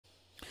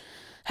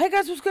Hey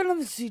guys, what's going on?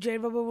 This is CJ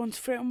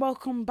Robbo13 and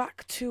welcome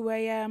back to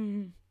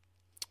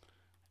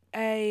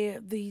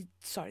the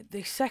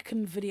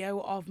second video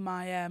of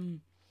my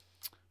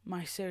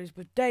my series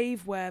with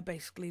Dave, where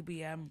basically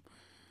we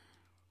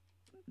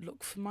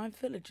look for my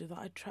villager that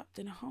I trapped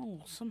in a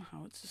hole.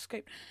 Somehow it's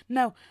escaped.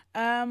 No,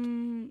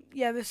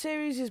 yeah, the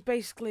series is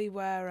basically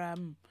where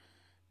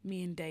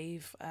me and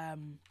Dave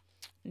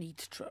need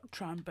to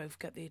try and both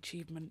get the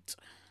achievement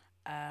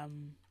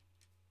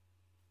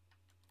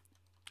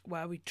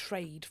where we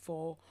trade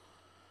for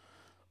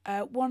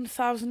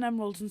 1,000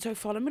 emeralds and so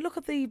far. Let me look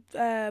at the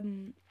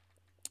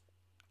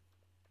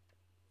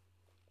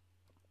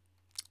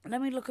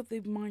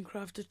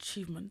Minecraft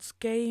achievements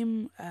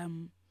game.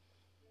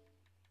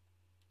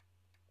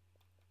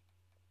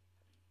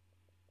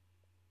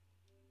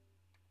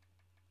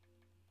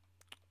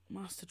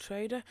 Master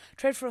Trader.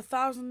 Trade for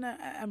 1,000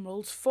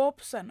 emeralds,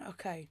 4%.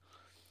 Okay.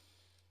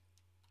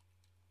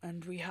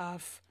 And we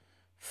have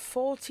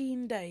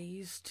 14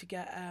 days to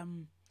get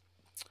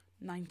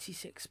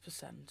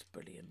 96%.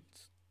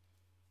 Brilliant.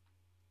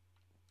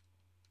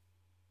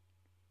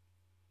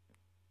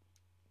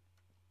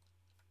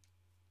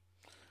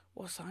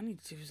 What I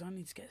need to do is I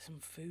need to get some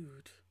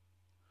food.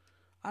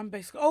 I'm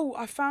basically. Oh,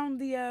 I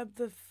found the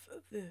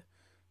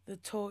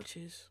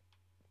torches.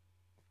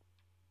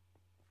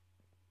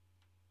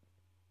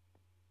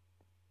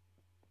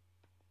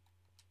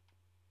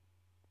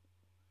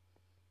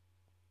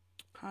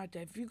 Hi,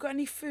 Dave. Have you got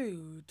any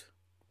food?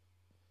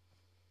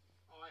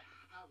 I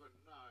haven't,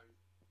 no.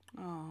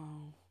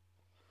 Oh.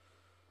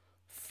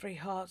 3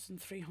 hearts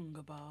and 3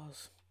 hunger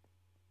bars.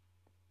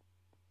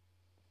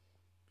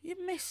 You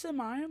missed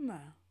some iron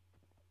there.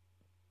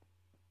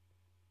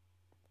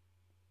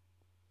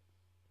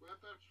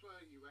 Whereabouts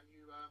were you when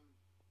you,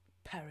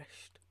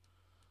 Perished.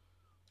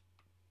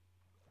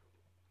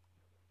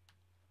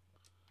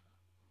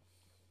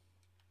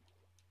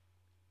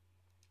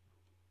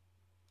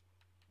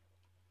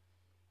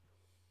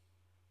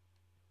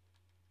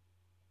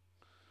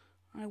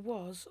 I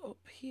was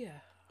up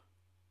here.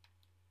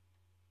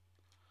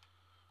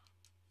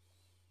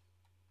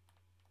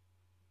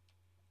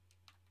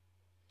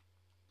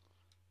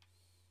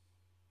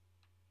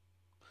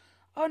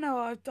 Oh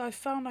no, I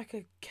found like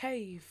a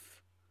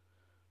cave.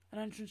 An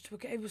entrance to a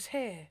cave. It was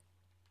here,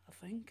 I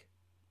think.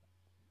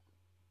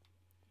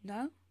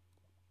 No?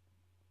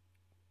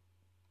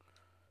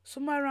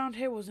 Somewhere around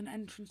here was an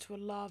entrance to a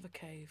lava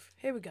cave.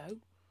 Here we go.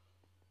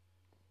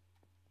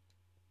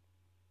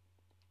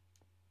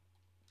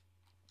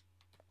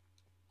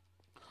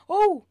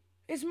 Oh!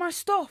 It's my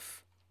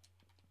stuff!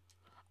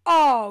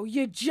 Oh,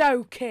 you're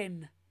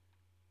joking!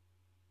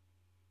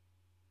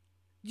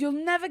 You'll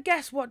never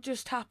guess what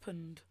just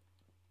happened.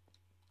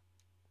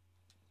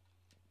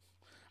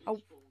 it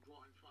spawned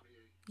right in front of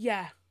you?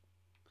 Yeah.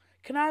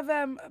 Can I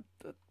have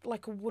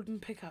like a wooden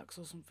pickaxe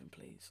or something,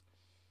 please?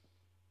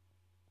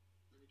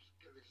 Let me just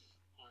get this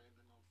iron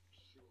and I'll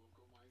see what I've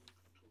got in my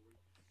inventory.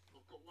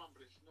 I've got one,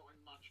 but it's not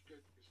in much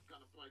good. It's going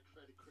to break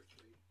fairly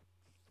quickly.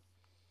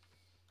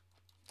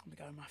 There we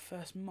go, my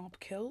first mob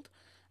killed.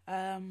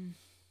 Oh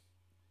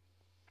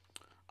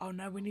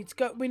no, we need to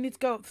go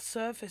up the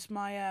surface.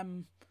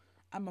 I'm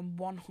on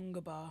 1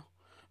 hunger bar.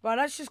 Right,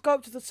 let's just go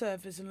up to the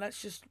surface and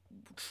let's just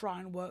try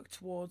and work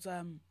towards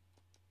our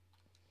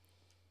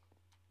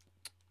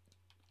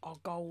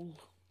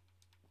goal.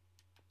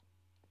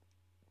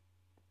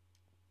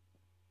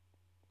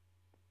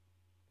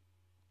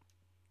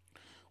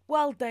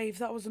 Well, Dave,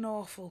 that was an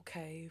awful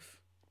cave.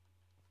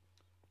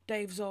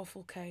 Dave's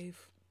awful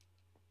cave.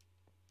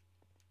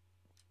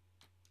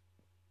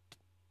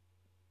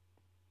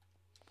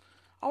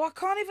 Oh, I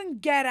can't even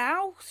get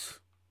out.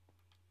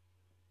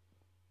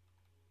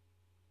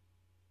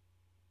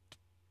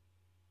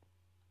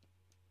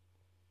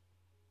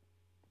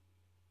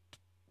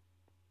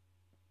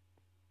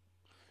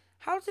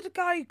 How did a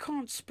guy who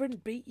can't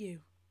sprint beat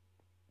you?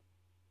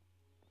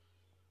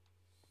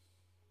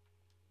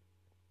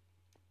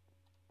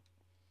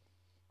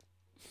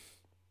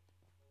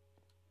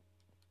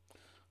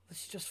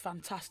 This is just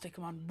fantastic.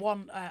 I'm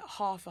on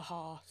half a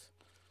heart.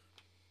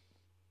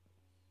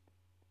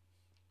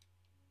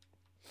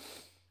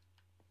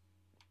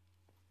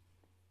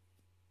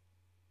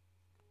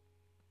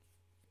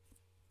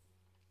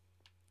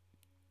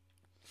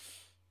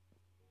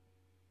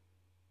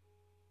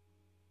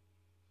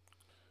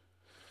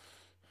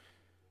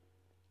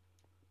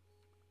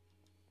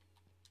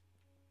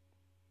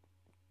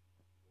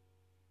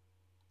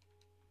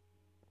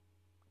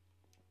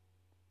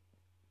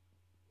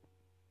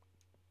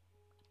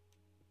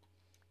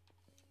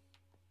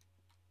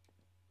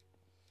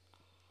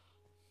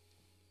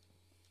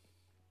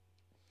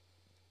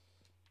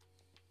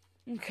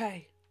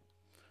 Okay.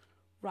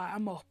 Right,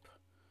 I'm up.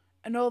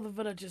 And all the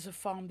villagers have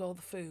farmed all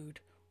the food.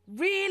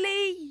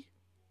 Really?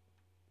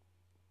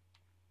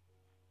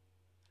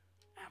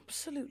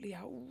 Absolutely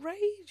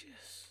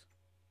outrageous.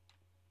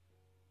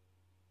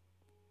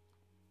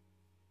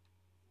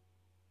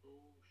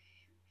 Oh,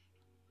 shoot.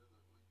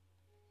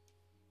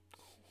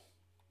 Don't go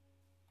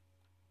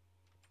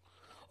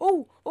that way.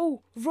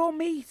 Oh, raw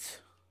meat.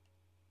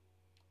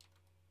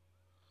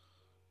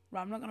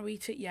 Right, I'm not going to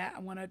eat it yet.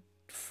 I'm going to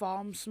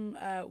farm some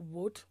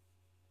wood.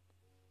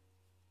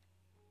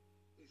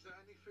 Is there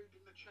any food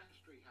in the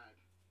chest we had?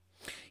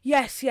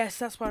 Yes,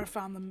 that's where I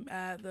found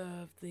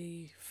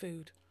the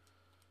food.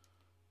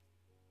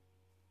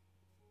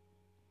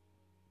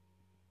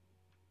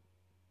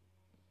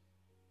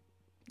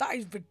 That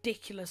is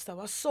ridiculous, though.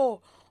 I saw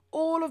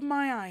all of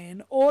my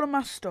iron, all of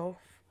my stuff,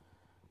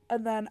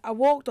 and then I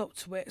walked up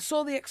to it,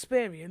 saw the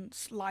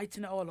experience,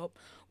 lighting it all up,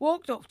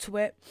 walked up to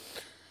it,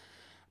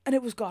 and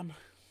it was gone.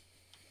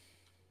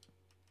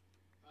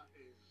 That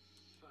is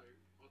so...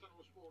 I don't know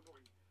what's more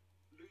annoying.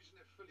 Losing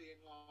it fully in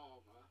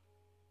lava.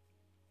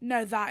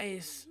 No, that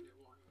is... Losing it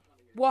right in front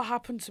of you. What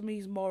happened to me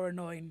is more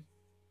annoying.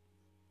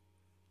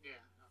 Yeah.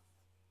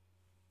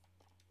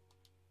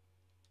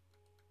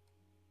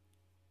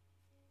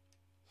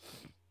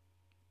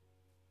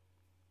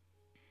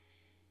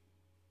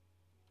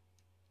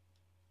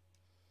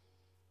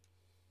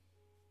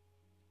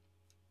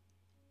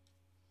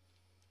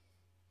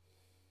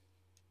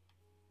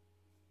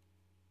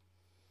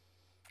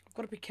 I've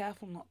got to be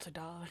careful not to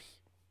die.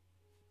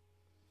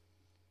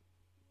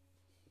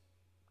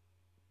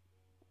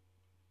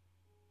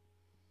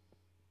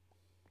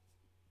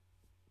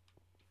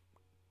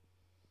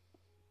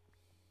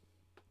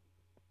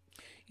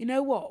 You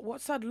know what?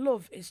 What I'd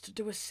love is to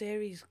do a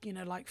series, you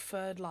know, like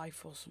Third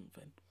Life or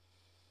something.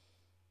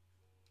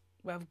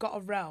 Where I've got a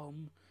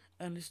realm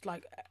and it's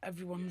like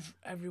everyone's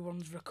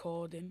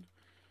recording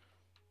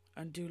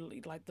and do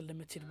like the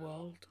limited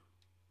world.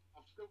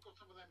 I've still got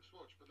some of them to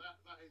watch, but that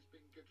has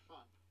been good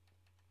fun.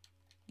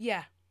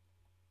 Yeah.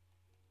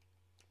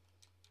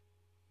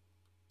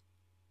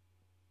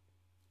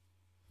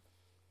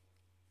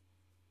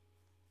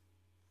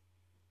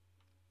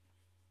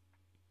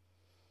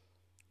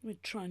 Let me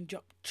try and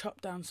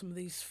chop down some of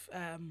these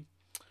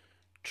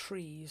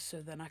trees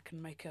so then I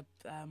can make a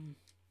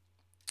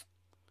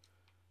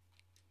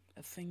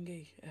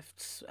thingy,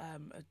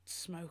 a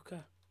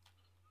smoker.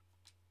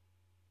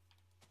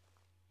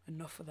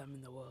 Enough of them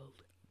in the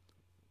world.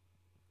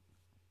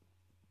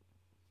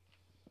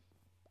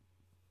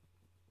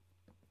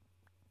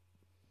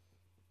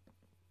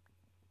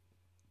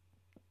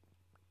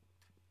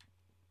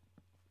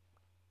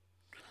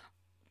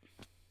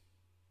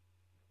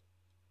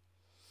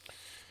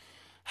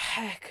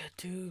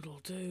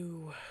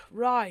 Heck-a-doodle-doo.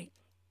 Right.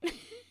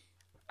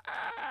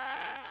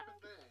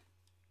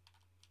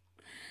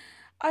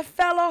 I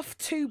fell off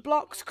 2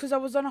 blocks because I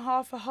was on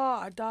half a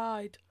heart. I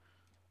died.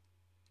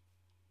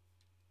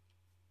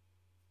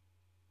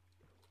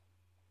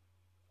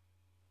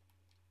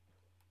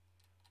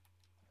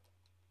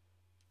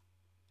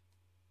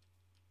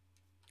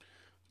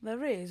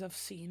 There is, I've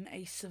seen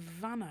a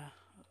savannah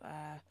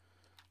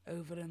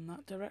over in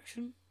that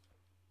direction.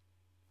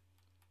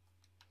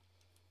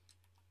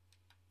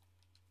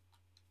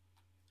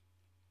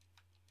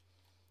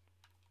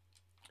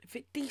 If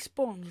it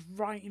despawns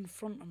right in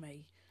front of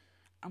me,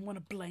 I'm going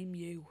to blame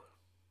you.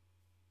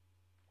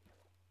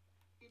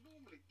 You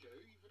normally do,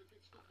 even if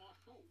it's not my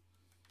fault.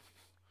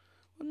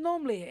 Well,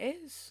 normally it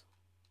is.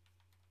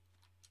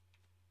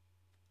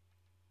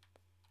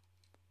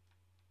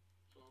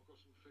 So I've got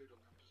some food on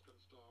me, I'm just going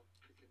to start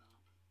cooking up.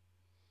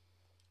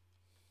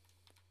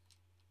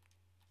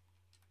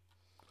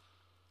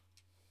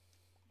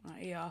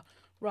 Right, yeah.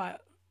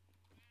 Right.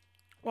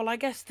 Well, I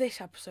guess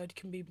this episode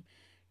can be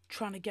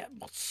trying to get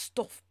my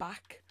stuff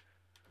back.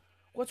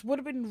 What would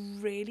have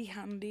been really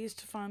handy is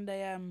to find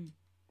a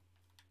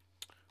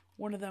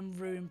one of them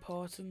ruined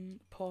portals.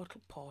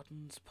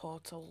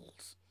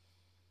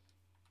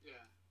 Yeah.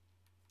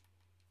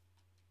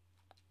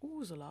 Ooh,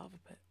 there's a lava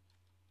pit.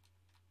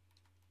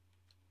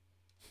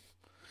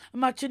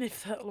 Imagine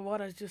if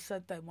what I just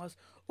said then was,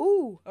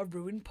 ooh, a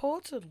ruined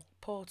portal. Could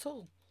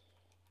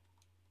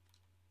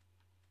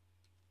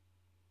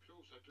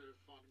also do with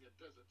finding a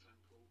desert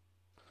temple.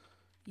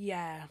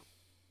 Yeah.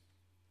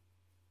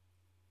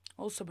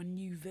 Also a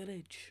new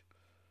village.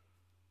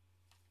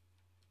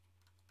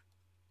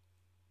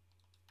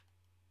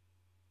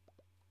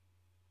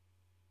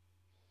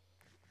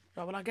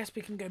 Right, well, I guess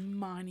we can go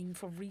mining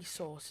for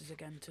resources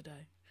again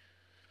today.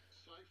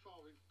 So far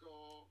we've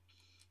got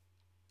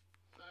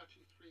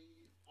 33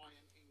 iron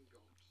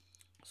ingots.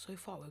 So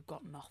far we've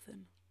got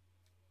nothing.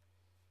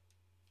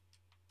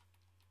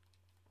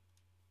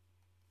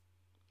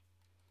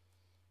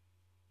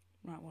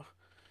 Right, well,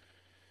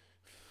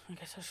 I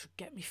guess I should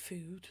get me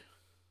food.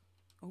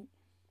 Oh.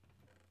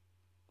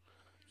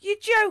 You're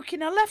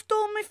joking? I left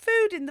all my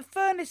food in the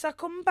furnace. I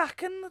come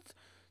back and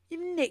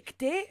you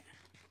nicked it.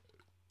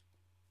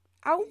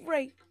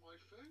 Outrageous.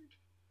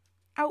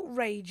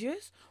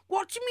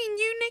 What do you mean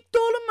you nicked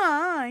all of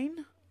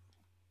mine?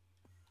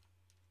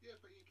 Yeah,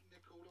 but you can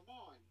nick all of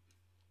mine.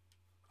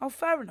 Oh,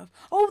 fair enough.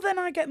 Oh, then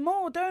I get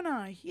more, don't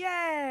I?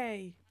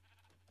 Yay.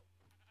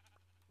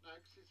 No,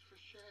 'cause it's for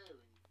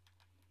sharing.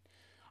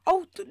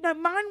 Oh, no,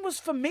 mine was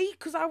for me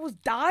because I was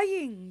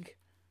dying.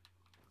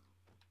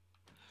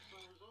 So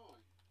was I.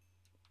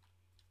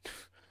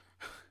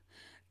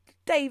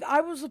 Dave,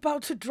 I was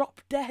about to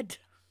drop dead.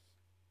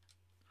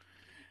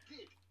 You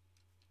did.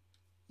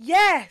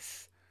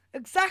 Yes,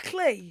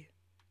 exactly.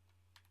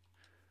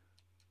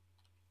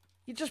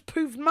 You just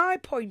proved my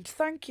point.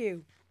 Thank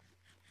you.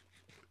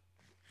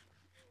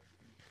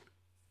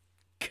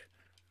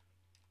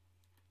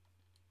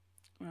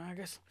 Well, I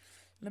guess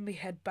let me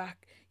head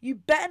back. You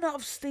better not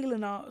have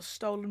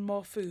stolen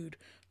more food,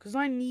 because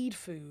I need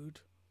food.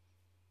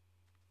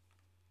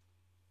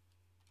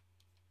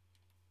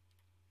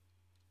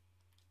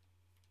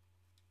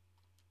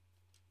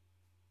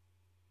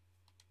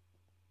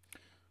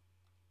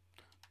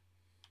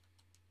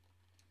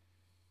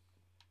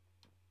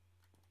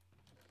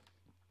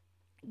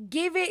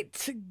 Give it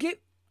to give.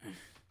 It's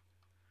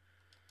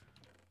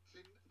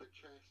in the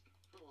chest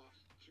for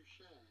us to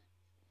share.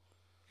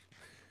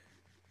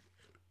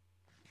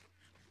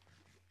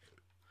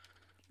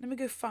 Let me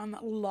go find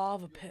that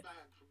lava You're pit. banned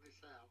from this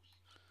house.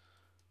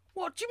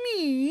 What do you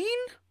mean?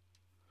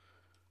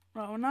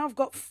 Right, well now I've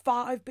got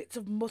 5 bits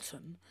of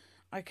mutton.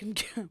 I can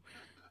go.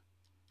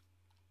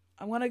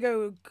 I'm gonna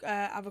go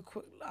have a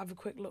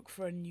quick look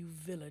for a new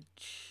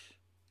village.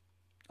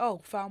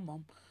 Oh, found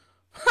one.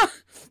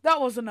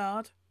 That wasn't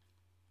hard.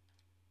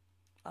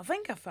 I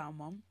think I found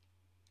one.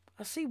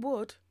 I see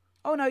wood.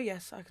 Oh no,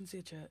 yes, I can see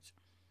a church.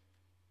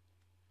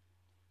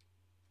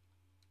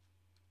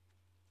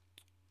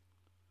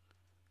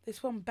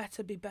 This one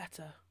better be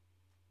better.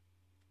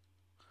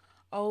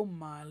 Oh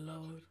my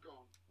lord.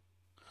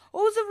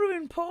 Oh, it's a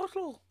ruined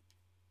portal.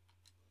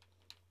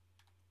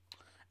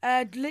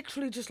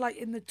 Literally just like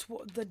in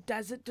the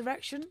desert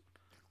direction.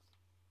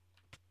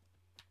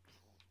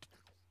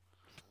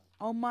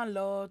 Oh my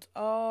lord.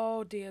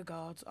 Oh dear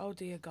God. Oh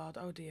dear God.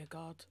 Oh dear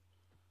God.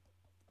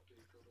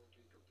 This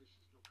is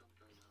not going to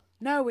go well.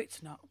 No,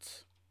 it's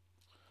not.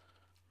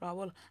 Right,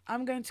 well,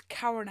 I'm going to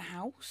cower in a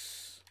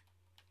house.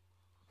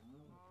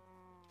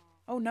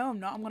 Oh no, I'm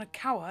not. I'm going to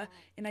cower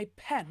in a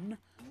pen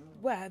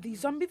where the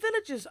zombie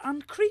villagers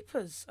and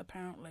creepers,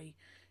 apparently,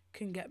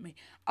 can get me.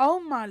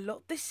 Oh my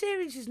lord. This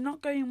series is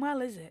not going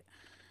well, is it?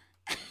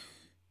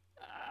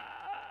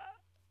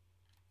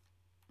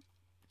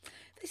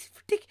 This is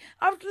ridiculous.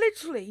 I was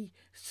literally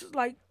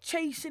like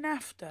chasing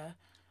after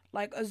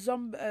like a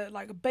zombie,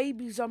 like a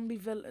baby zombie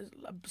village.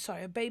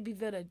 Sorry, a baby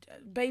village,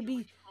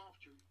 baby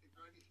After you, is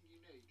there anything you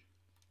need?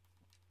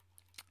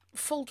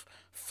 full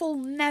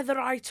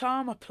netherite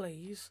armor,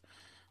 please.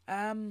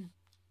 No,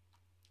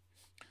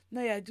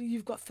 yeah,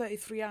 you've got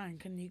 33 iron.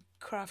 Can you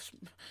craft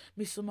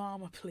me some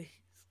armor, please?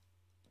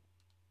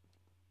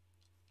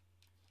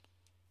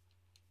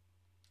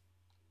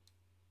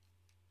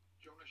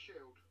 Do you want a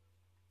shield?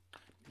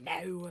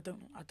 No,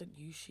 I don't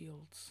use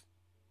shields.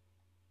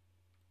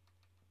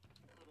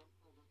 Hold on.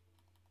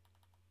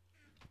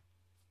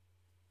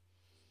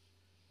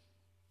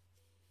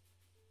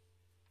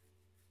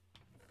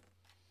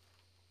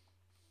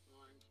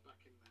 Ryan's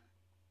back in there.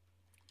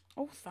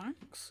 Oh,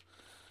 thanks.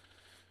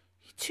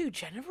 You're too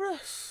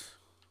generous.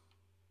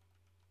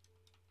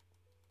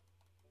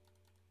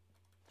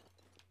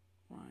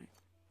 Right.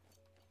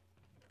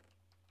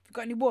 Have you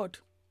got any wood?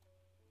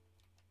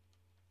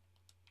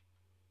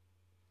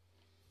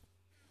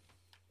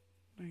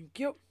 Thank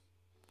you.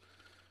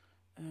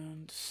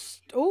 And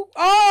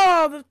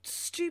oh, the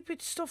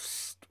stupid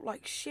stuff's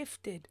like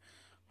shifted.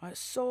 Right,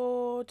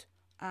 sword,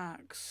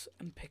 axe,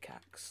 and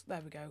pickaxe.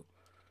 There we go.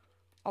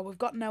 Oh, we've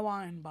got no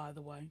iron, by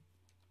the way.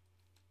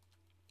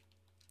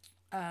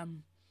 I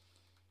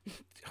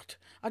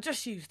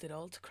just used it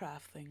all to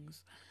craft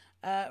things.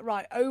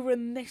 Right, over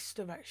in this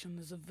direction,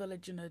 there's a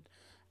village and a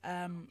I'm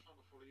trying to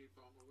follow you,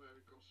 but I'm aware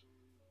we've got some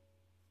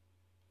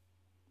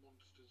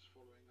monsters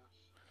following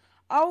us.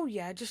 Oh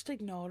yeah, just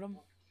ignore them.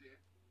 See it?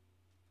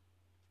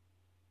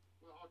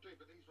 Well, I'll do,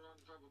 but these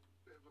runs have a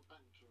bit of a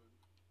bang to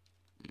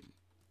them.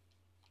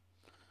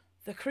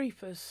 The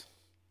creepers.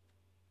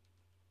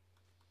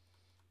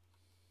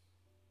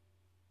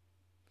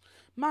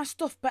 My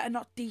stuff better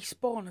not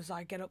despawn as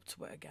I get up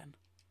to it again.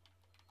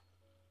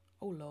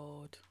 Oh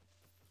lord.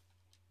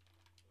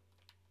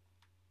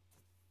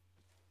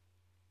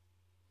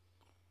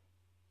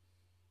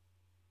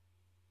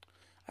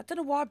 I don't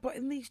know why, but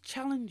in these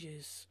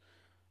challenges,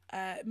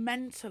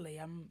 mentally,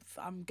 I'm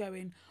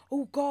going,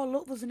 oh god,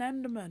 look, there's an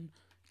Enderman.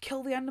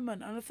 Kill the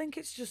Enderman. And I think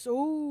it's just,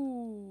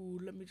 oh,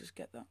 let me just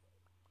get that.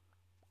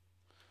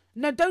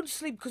 No, don't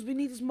sleep, because we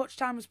need as much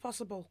time as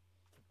possible.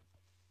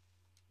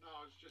 No,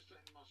 I was just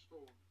setting my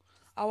spawn.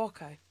 Oh,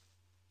 okay.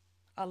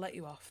 I'll let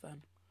you off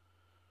then.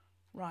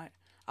 Right.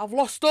 I've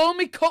lost all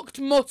my cooked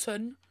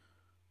mutton.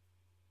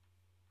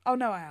 Oh,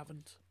 no, I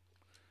haven't.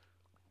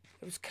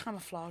 It was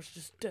camouflage,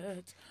 just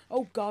dirt.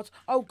 Oh, God.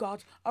 Oh,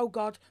 God. Oh,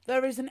 God.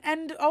 There is an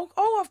end. Oh,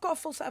 I've got a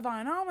full set of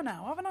iron armour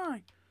now, haven't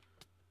I?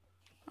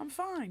 I'm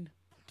fine.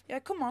 Yeah,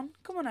 come on.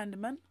 Come on,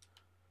 Enderman.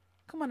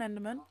 Come on,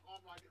 Enderman. I'm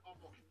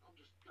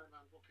just going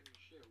around rocking the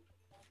shield.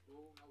 Oh,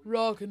 no,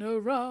 Rocking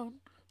around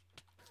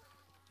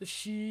the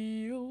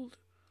shield.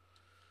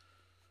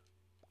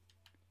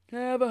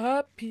 Have a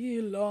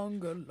happy,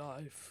 longer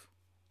life.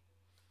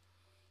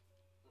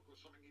 I've got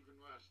something even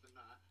worse than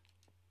that.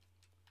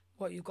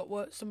 What, you've got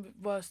something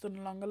worse than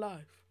a longer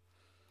life?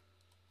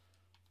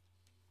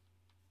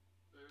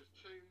 There's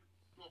 2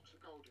 blocks of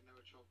gold in there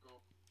which I've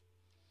got.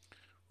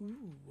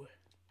 Ooh.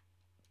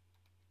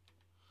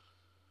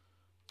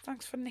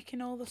 Thanks for nicking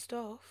all the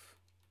stuff.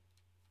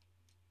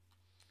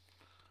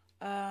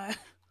 Right,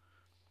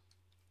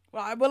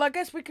 well, I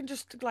guess we can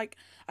just, like,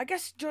 I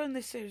guess during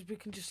this series we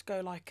can just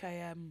go, like,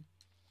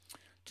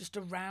 just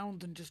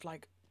around and just,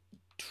 like,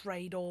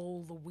 trade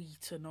all the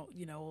wheat and,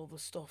 you know, all the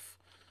stuff,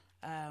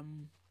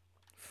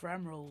 for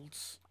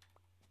emeralds.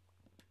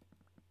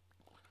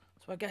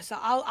 So I guess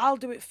I'll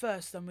do it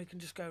first, then we can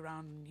just go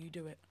around and you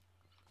do it.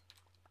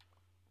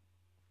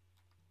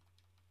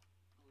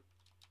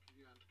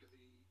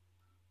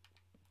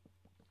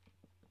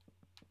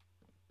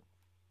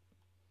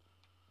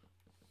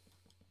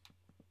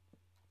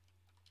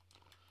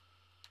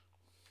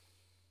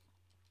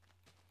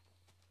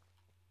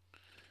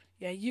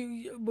 Yeah,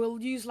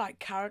 we'll use like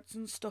carrots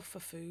and stuff for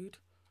food.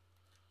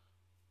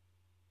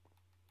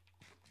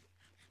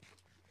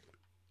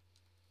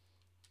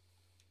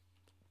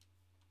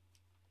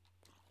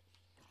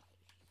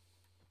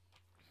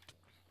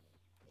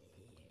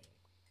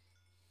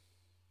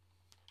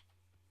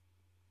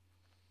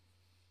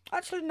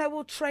 Actually, no,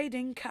 we'll trade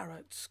in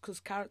carrots, because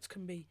carrots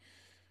can be,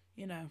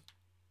 you know.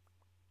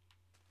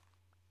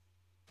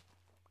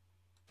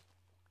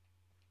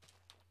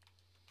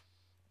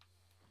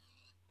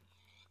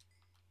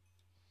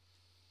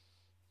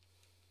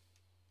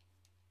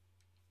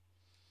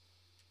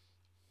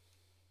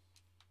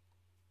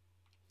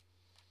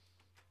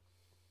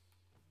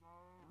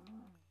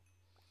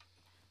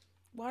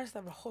 Why is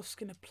there a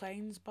husk in a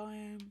plains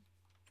biome?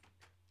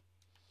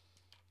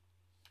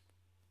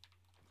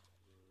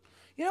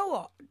 You know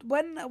what?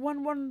 When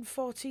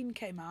 1.14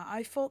 came out,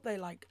 I thought they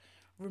like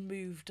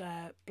removed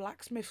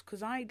blacksmiths,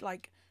 because I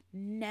like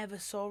never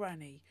saw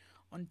any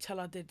until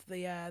I did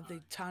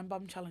the time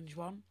bomb challenge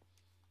one.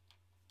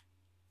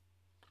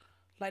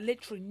 Like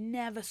literally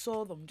never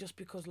saw them, just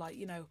because, like,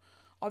 you know,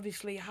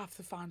 obviously you have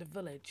to find a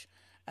village,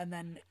 and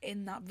then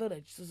in that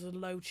village there's a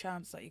low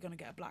chance that you're gonna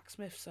get a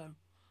blacksmith. So.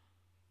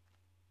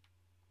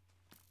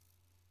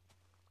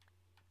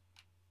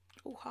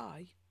 Oh,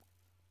 hi.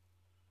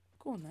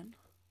 Go on then.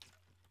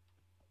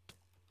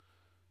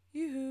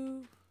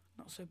 Yoo-hoo.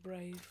 Not so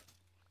brave.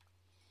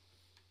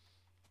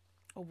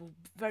 Oh, well,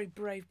 very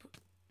brave.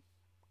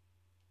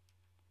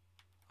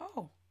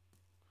 Oh.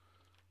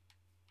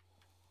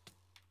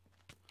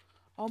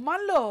 Oh, my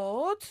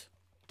lord.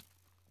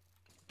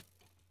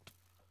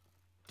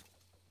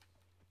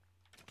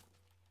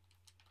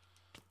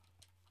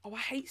 Oh, I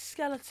hate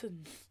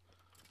skeletons.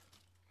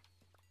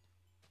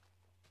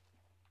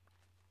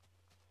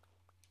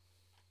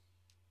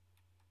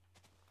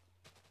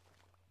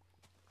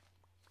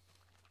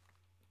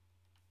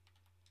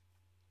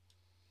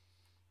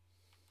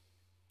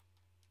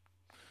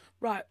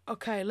 Right,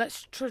 okay,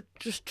 let's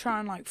just try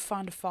and, like,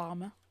 find a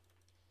farmer.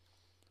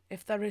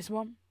 If there is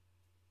one.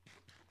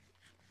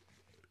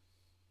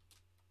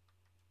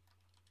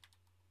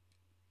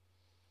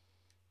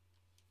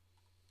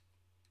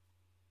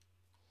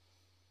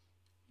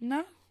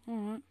 No?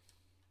 Alright.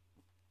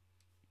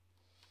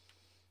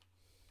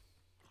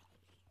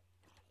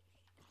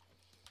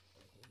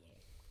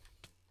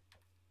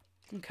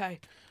 Okay.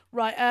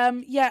 Right,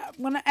 yeah,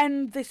 I'm going to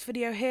end this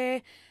video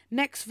here.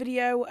 Next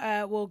video,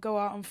 we'll go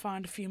out and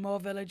find a few more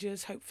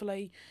villagers,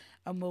 hopefully,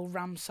 and we'll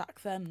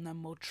ransack them, and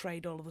then we'll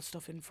trade all of the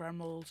stuff in for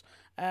emeralds.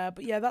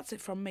 But yeah, that's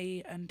it from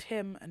me and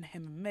him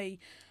and me.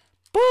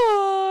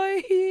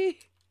 Bye!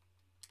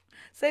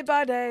 Say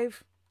bye,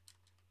 Dave.